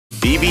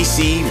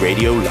BBC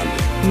Radio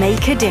London.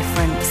 Make a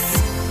difference.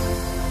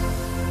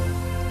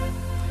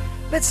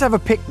 Let's have a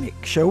picnic,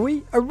 shall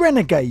we? A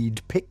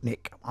Renegade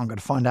Picnic. I'm going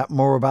to find out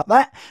more about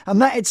that.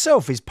 And that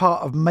itself is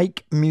part of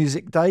Make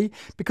Music Day,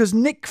 because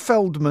Nick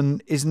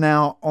Feldman is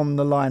now on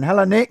the line.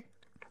 Hello, Nick.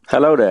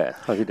 Hello there.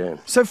 How are you doing?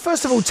 So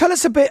first of all, tell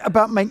us a bit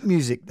about Make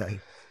Music Day.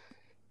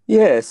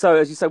 Yeah, so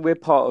as you say, we're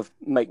part of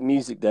Make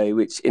Music Day,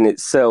 which in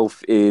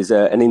itself is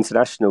an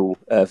international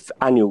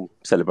annual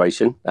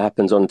celebration. It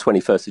happens on the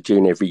 21st of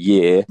June every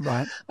year.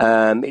 Right.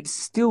 It's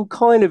still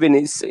kind of in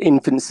its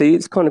infancy.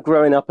 It's kind of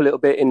growing up a little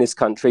bit in this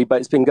country, but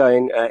it's been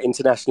going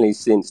internationally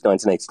since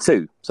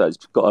 1982. So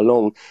it's got a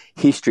long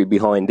history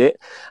behind it.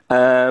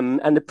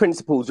 And the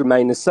principles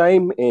remain the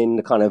same in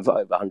the kind of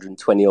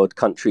 120 odd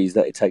countries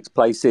that it takes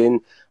place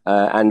in.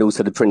 And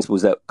also the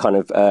principles that kind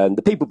of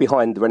the people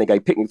behind the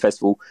Renegade Picnic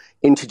Festival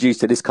introduced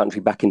to this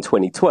country back in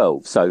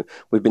 2012. So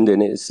we've been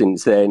doing it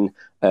since then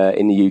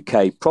in the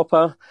UK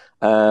proper.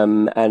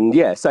 And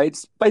yeah, so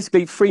it's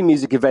basically free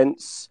music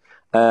events,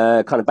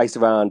 kind of based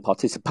around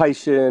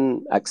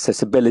participation,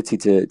 accessibility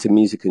to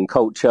music and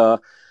culture,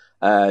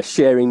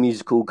 sharing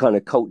musical kind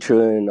of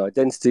culture and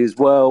identity as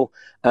well.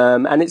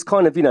 And it's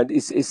kind of, you know,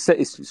 it's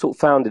sort of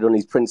founded on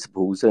these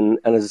principles. And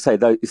as I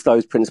say, it's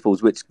those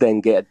principles which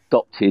then get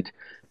adopted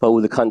by all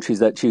the countries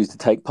that choose to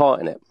take part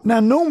in it. Now,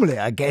 normally,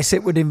 I guess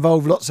it would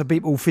involve lots of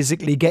people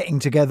physically getting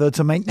together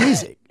to make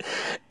music.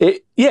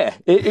 It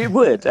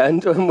would.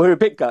 And we're a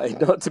bit gutted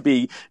not to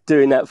be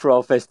doing that for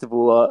our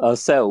festival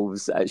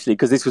ourselves, actually,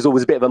 because this was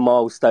always a bit of a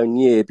milestone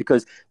year,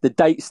 because the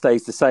date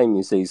stays the same,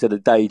 you see, so the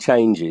day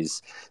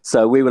changes.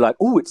 So we were like,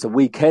 oh, it's a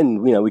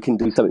weekend, you know, we can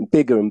do something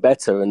bigger and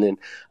better. And then,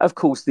 of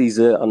course, these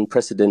are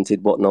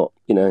unprecedented, whatnot,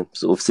 you know,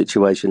 sort of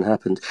situation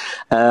happened.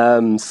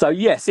 So,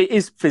 yes, it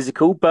is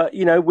physical, but,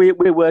 you know,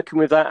 we're working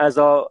with that as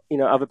our, you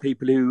know, other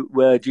people who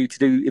were due to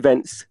do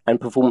events and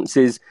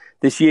performances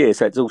this year.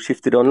 So it's all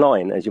shifted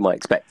online, as you might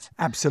expect.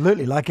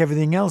 Absolutely, like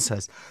everything else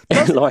has.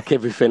 Like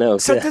everything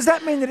else. So yeah. does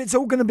that mean that it's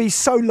all going to be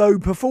solo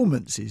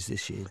performances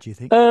this year, do you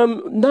think?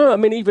 No, I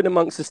mean, even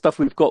amongst the stuff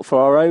we've got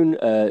for our own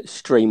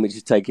stream, which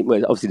is taking,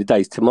 well, obviously the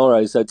day's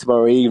tomorrow, so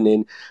tomorrow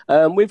evening,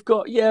 we've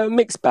got, a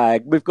mixed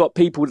bag. We've got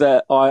people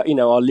that are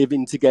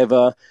living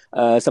together.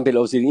 Some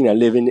people obviously,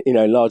 live in,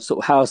 large sort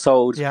of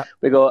households. Yeah.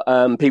 We've got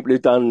people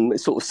who've done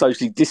sort of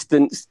socially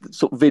distanced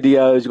sort of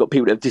videos. We've got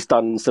people that have just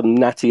done some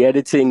natty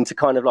editing to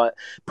kind of like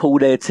pull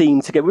their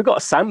team together. We've got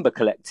a Samba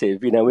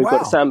collective, we've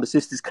got the Samba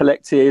Sisters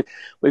collective.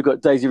 We've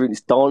got Daisy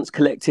Roots Dance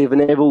collective, and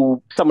they've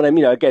all, some of them,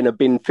 again, have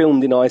been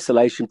filmed in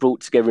isolation,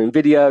 brought together in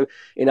video.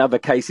 In other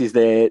cases,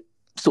 they're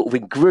sort of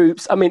in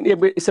groups. I mean,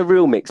 it's a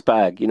real mixed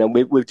bag.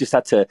 We've just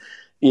had to,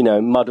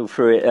 muddle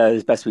through it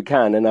as best we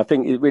can. And I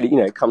think it really,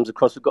 it comes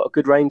across. We've got a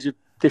good range of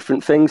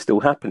different things still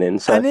happening.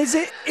 So, and is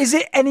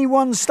it any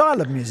one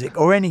style of music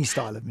or any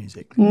style of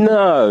music?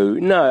 No.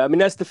 I mean,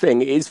 that's the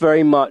thing. It's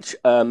very much,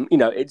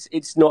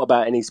 it's not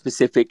about any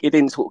specific. It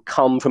didn't sort of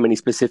come from any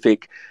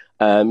specific,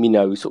 sort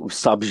of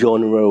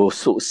subgenre or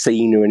sort of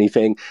scene or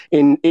anything.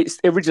 It's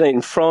originated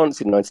in France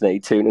in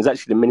 1982, and it was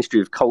actually the Ministry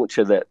of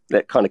Culture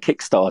that kind of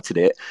kick-started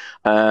it.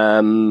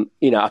 I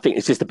think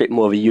it's just a bit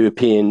more of a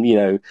European,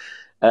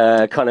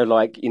 kind of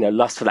like,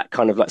 lust for that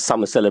kind of like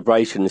summer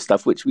celebration and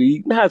stuff, which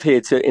we have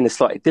here in a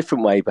slightly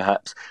different way,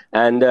 perhaps.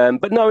 And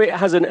but no, it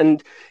hasn't.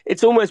 And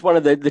it's almost one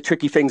of the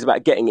tricky things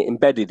about getting it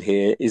embedded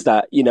here is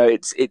that,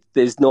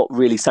 there's not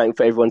really something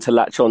for everyone to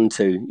latch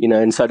onto,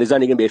 and so there's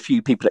only going to be a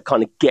few people that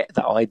kind of get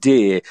that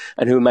idea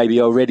and who are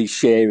maybe already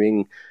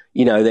sharing,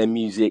 their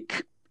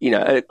music,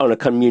 on a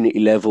community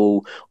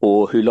level,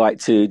 or who like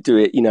to do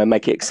it,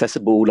 make it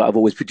accessible. Like I've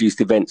always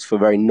produced events for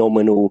very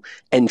nominal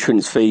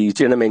entrance fees.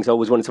 Do you know what I mean? So I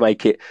always wanted to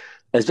make it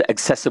as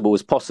accessible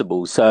as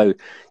possible. So,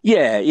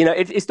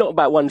 it's not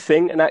about one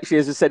thing. And actually,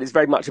 as I said, it's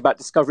very much about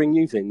discovering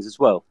new things as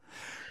well.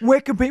 Where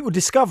can people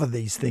discover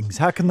these things?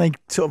 How can they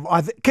sort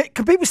of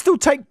can people still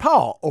take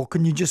part, or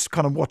can you just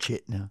kind of watch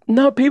it now?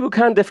 No, people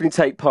can definitely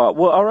take part.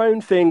 Well, our own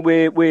thing,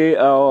 we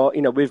are,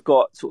 we've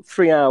got sort of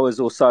 3 hours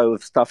or so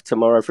of stuff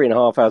tomorrow,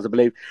 3.5 hours, I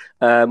believe,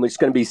 which is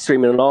going to be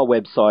streaming on our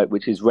website,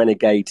 which is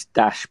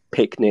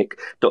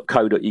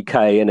renegade-picnic.co.uk,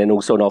 and then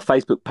also on our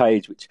Facebook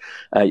page, which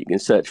you can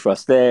search for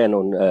us there, and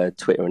on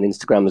Twitter and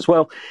Instagram as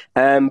well.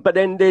 But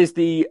then there's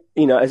the,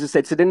 as I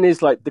said, so then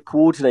there's like the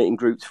coordinating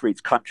groups for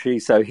each country.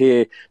 So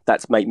here,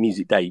 that's Make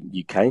Music Day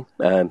UK,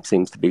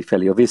 seems to be a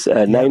fairly obvious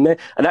name there,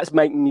 and that's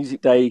Make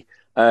Music Day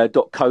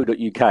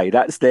 .co.uk.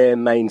 That's their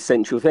main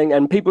central thing,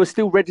 and people are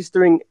still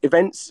registering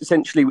events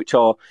essentially, which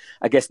are,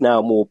 I guess,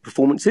 now more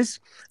performances.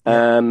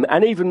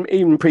 And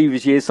even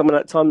previous years, some of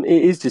that time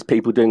it is just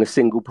people doing a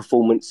single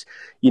performance,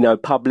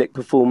 public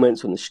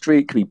performance on the street.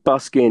 It could be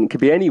busking, it could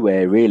be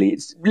anywhere really.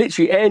 It's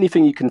literally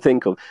anything you can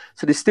think of.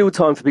 So there's still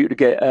time for people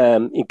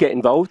to get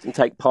involved and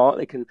take part.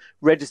 They can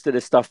register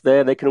their stuff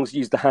there. They can also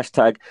use the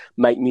hashtag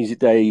Make Music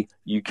Day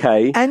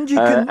UK, and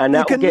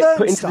that will get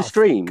put into the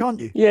stream, can't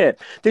you? Yeah.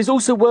 There's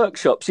also workshops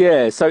workshops,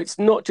 yeah. So it's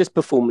not just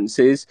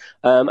performances.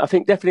 I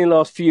think definitely in the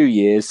last few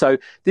years. So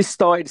this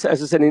started,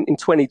 as I said, in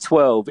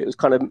 2012. It was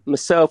kind of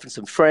myself and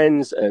some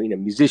friends,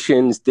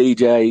 musicians,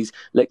 DJs,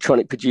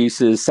 electronic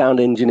producers, sound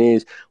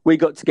engineers. We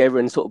got together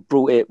and sort of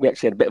brought it. We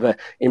actually had a bit of an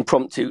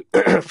impromptu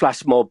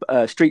flash mob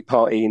street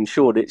party in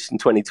Shoreditch in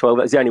 2012.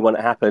 That was the only one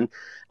that happened.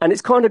 And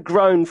it's kind of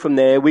grown from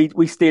there.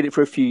 We steered it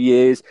for a few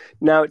years.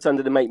 Now it's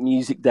under the Make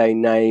Music Day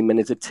name, and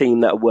there's a team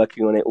that are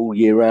working on it all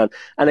year round.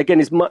 And again,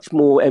 there's much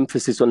more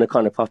emphasis on the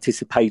kind of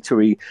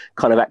participatory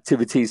kind of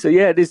activities. So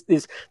yeah, there's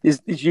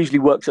usually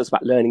workshops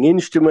about learning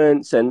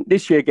instruments. And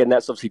this year, again,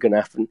 that's obviously going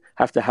to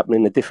have to happen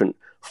in a different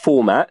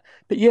format.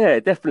 But yeah,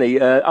 definitely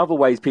other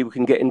ways people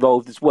can get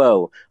involved as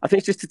well. I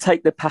think it's just to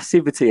take the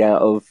passivity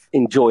out of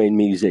enjoying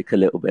music a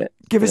little bit.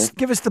 Give us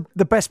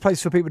the best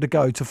place for people to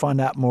go to find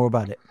out more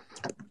about it.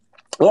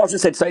 Well, as I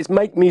said, so it's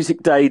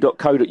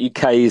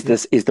makemusicday.co.uk is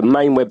the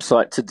main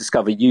website to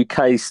discover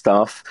UK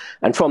stuff,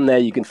 and from there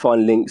you can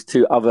find links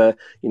to other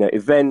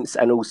events,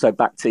 and also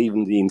back to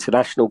even the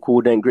international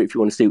coordinating group if you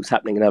want to see what's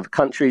happening in other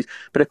countries.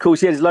 But of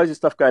course, yeah, there's loads of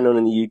stuff going on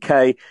in the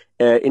UK.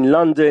 In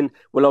London,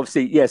 well,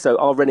 obviously, yeah, so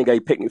our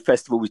Renegade Picnic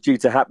Festival was due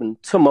to happen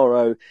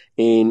tomorrow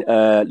in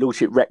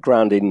Lordship Rec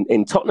Ground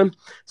in Tottenham.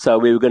 So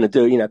we were going to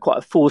do, quite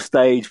a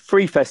 4-stage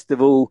free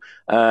festival.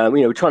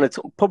 We're trying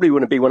to probably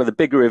want to be one of the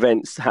bigger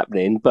events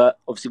happening, but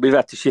obviously we've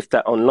had to shift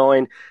that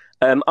online.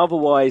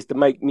 Otherwise, the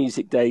Make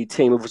Music Day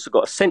team have also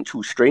got a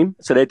central stream.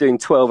 So they're doing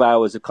 12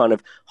 hours of kind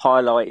of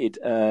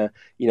highlighted,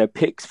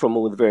 picks from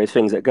all the various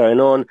things that are going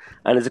on.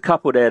 And there's a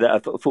couple there that I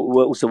thought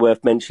were also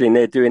worth mentioning.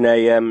 They're doing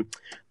a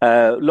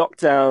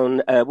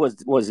lockdown,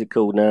 what is it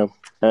called now?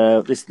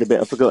 This is the bit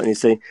I've forgotten, you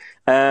see.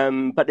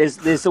 But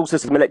there's also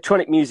some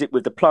electronic music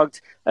with the Plugged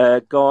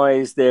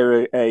guys.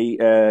 They're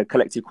a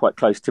collective quite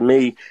close to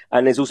me.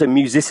 And there's also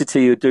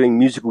Musicity, who are doing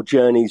musical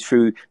journeys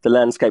through the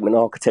landscape and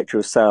architecture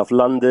of South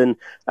London.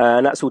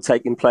 And that's all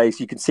taking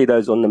place. You can see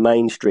those on the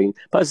mainstream.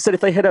 But as I said,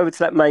 if they head over to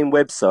that main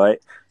website,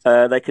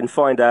 they can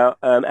find out,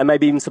 and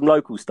maybe even some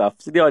local stuff.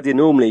 So the idea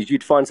normally is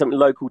you'd find something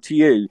local to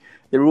you.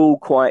 They're all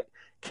quite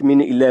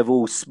community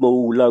level,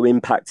 small, low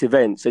impact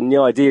events. And the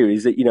idea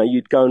is that,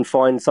 you'd go and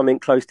find something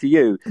close to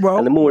you. Well,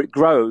 and the more it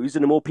grows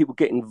and the more people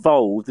get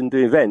involved and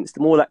do events, the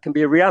more that can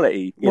be a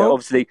reality,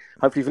 obviously,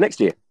 hopefully for next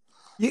year.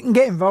 You can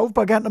get involved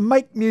by going to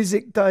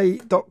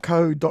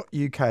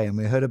makemusicday.co.uk, and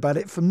we heard about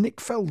it from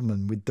Nick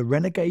Feldman with the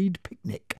Renegade Picnic.